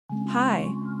Hi.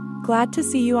 Glad to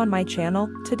see you on my channel.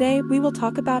 Today we will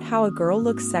talk about how a girl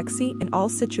looks sexy in all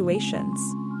situations.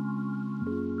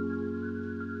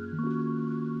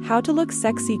 How to look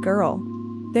sexy girl.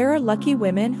 There are lucky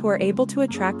women who are able to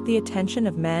attract the attention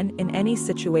of men in any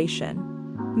situation.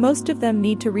 Most of them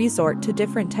need to resort to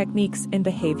different techniques in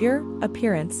behavior,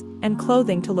 appearance, and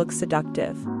clothing to look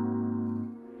seductive.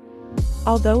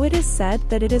 Although it is said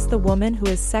that it is the woman who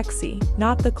is sexy,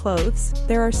 not the clothes,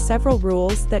 there are several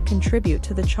rules that contribute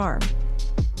to the charm.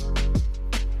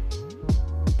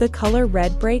 The color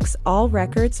red breaks all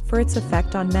records for its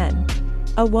effect on men.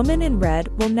 A woman in red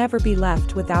will never be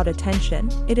left without attention.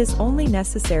 It is only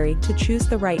necessary to choose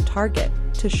the right target,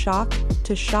 to shock,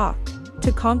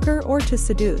 to conquer or to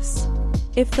seduce.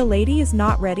 If the lady is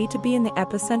not ready to be in the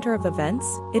epicenter of events,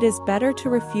 it is better to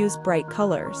refuse bright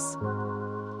colors.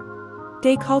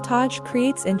 Décolletage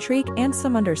creates intrigue and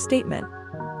some understatement.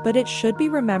 But it should be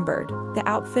remembered, the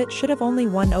outfit should have only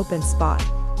one open spot.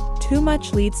 Too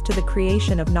much leads to the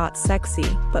creation of not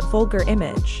sexy, but vulgar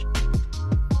image.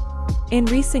 In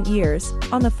recent years,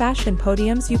 on the fashion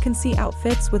podiums you can see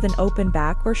outfits with an open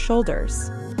back or shoulders.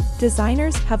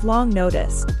 Designers have long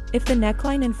noticed, if the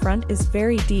neckline in front is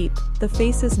very deep, the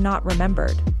face is not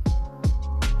remembered.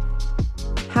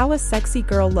 How a sexy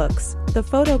girl looks. The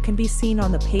photo can be seen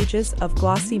on the pages of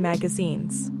glossy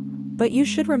magazines. But you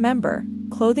should remember,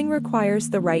 clothing requires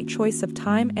the right choice of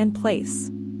time and place.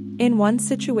 In one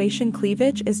situation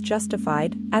cleavage is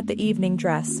justified, at the evening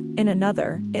dress, in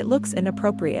another, it looks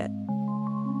inappropriate.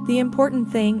 The important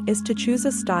thing is to choose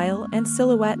a style and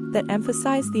silhouette that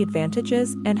emphasize the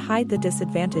advantages and hide the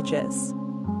disadvantages.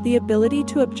 The ability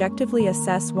to objectively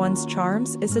assess one's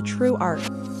charms is a true art.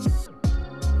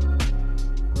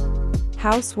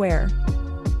 Housewear.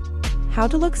 How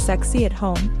to look sexy at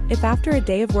home. If after a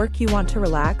day of work you want to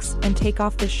relax and take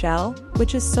off the shell,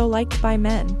 which is so liked by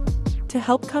men. To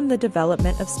help come the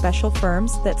development of special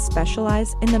firms that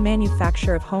specialize in the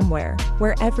manufacture of homeware,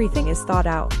 where everything is thought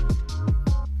out.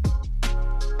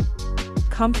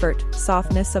 Comfort,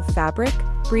 softness of fabric,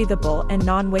 breathable and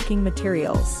non-wicking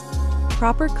materials.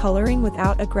 Proper coloring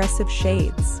without aggressive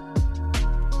shades.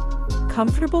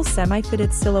 Comfortable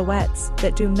semi-fitted silhouettes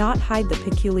that do not hide the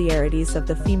peculiarities of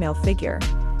the female figure.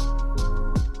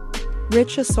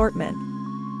 Rich assortment.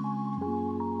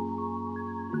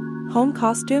 Home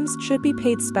costumes should be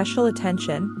paid special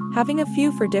attention, having a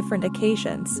few for different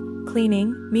occasions,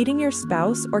 cleaning, meeting your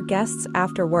spouse or guests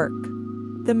after work.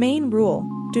 The main rule,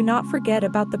 do not forget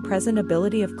about the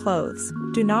presentability of clothes,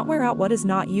 do not wear out what is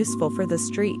not useful for the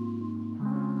street.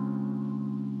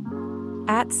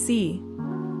 At sea.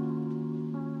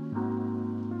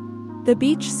 The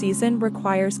beach season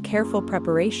requires careful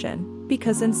preparation,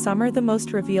 because in summer the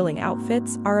most revealing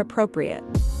outfits are appropriate.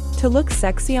 To look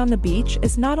sexy on the beach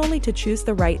is not only to choose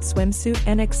the right swimsuit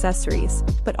and accessories,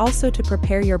 but also to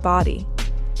prepare your body.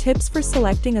 Tips for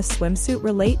selecting a swimsuit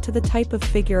relate to the type of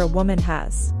figure a woman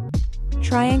has.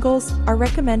 Triangles are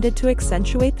recommended to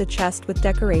accentuate the chest with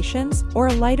decorations or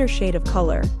a lighter shade of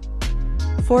color.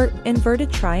 For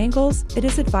inverted triangles, it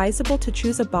is advisable to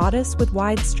choose a bodice with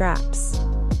wide straps.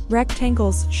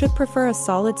 Rectangles should prefer a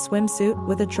solid swimsuit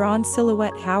with a drawn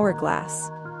silhouette hourglass.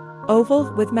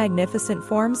 Oval with magnificent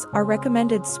forms are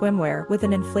recommended swimwear with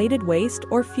an inflated waist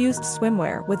or fused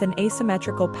swimwear with an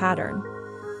asymmetrical pattern.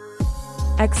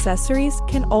 Accessories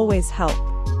can always help.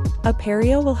 A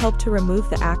pareo will help to remove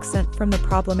the accent from the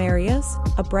problem areas,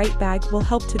 a bright bag will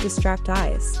help to distract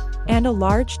eyes, and a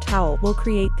large towel will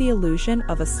create the illusion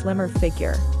of a slimmer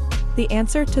figure. The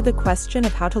answer to the question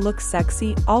of how to look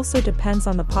sexy also depends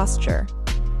on the posture.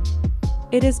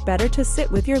 It is better to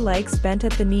sit with your legs bent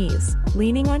at the knees,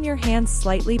 leaning on your hands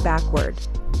slightly backward.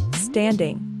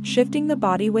 Standing, shifting the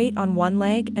body weight on one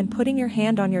leg and putting your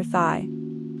hand on your thigh.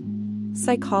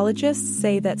 Psychologists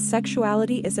say that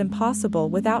sexuality is impossible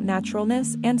without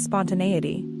naturalness and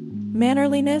spontaneity.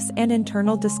 Mannerliness and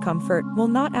internal discomfort will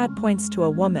not add points to a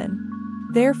woman.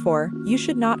 Therefore, you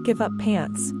should not give up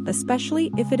pants,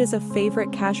 especially if it is a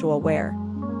favorite casual wear.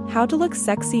 How to look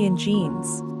sexy in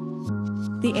jeans.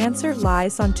 The answer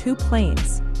lies on two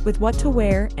planes, with what to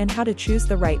wear and how to choose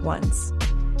the right ones.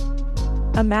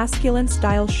 A masculine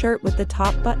style shirt with the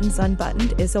top buttons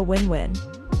unbuttoned is a win-win.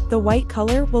 The white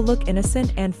color will look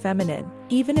innocent and feminine,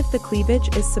 even if the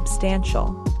cleavage is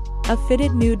substantial. A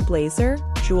fitted nude blazer,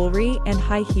 jewelry, and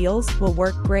high heels will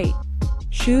work great.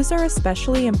 Shoes are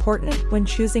especially important when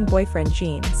choosing boyfriend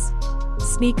jeans.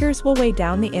 Sneakers will weigh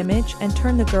down the image and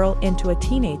turn the girl into a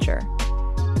teenager.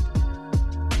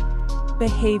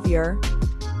 Behavior.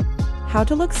 How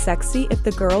to look sexy if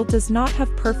the girl does not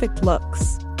have perfect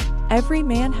looks. Every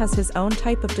man has his own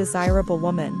type of desirable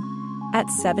woman. at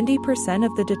 70%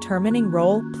 of the determining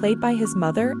role played by his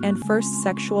mother and first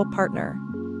sexual partner.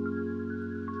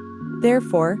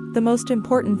 Therefore, the most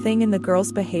important thing in the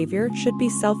girl's behavior should be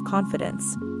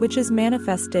self-confidence, which is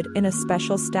manifested in a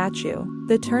special statue.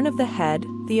 The turn of the head,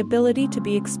 the ability to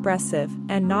be expressive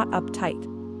and not uptight.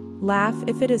 Laugh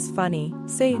if it is funny,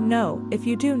 say no if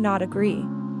you do not agree.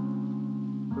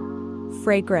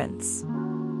 Fragrance.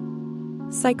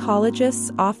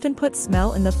 Psychologists often put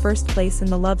smell in the first place in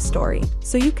the love story,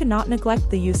 so you cannot neglect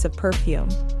the use of perfume.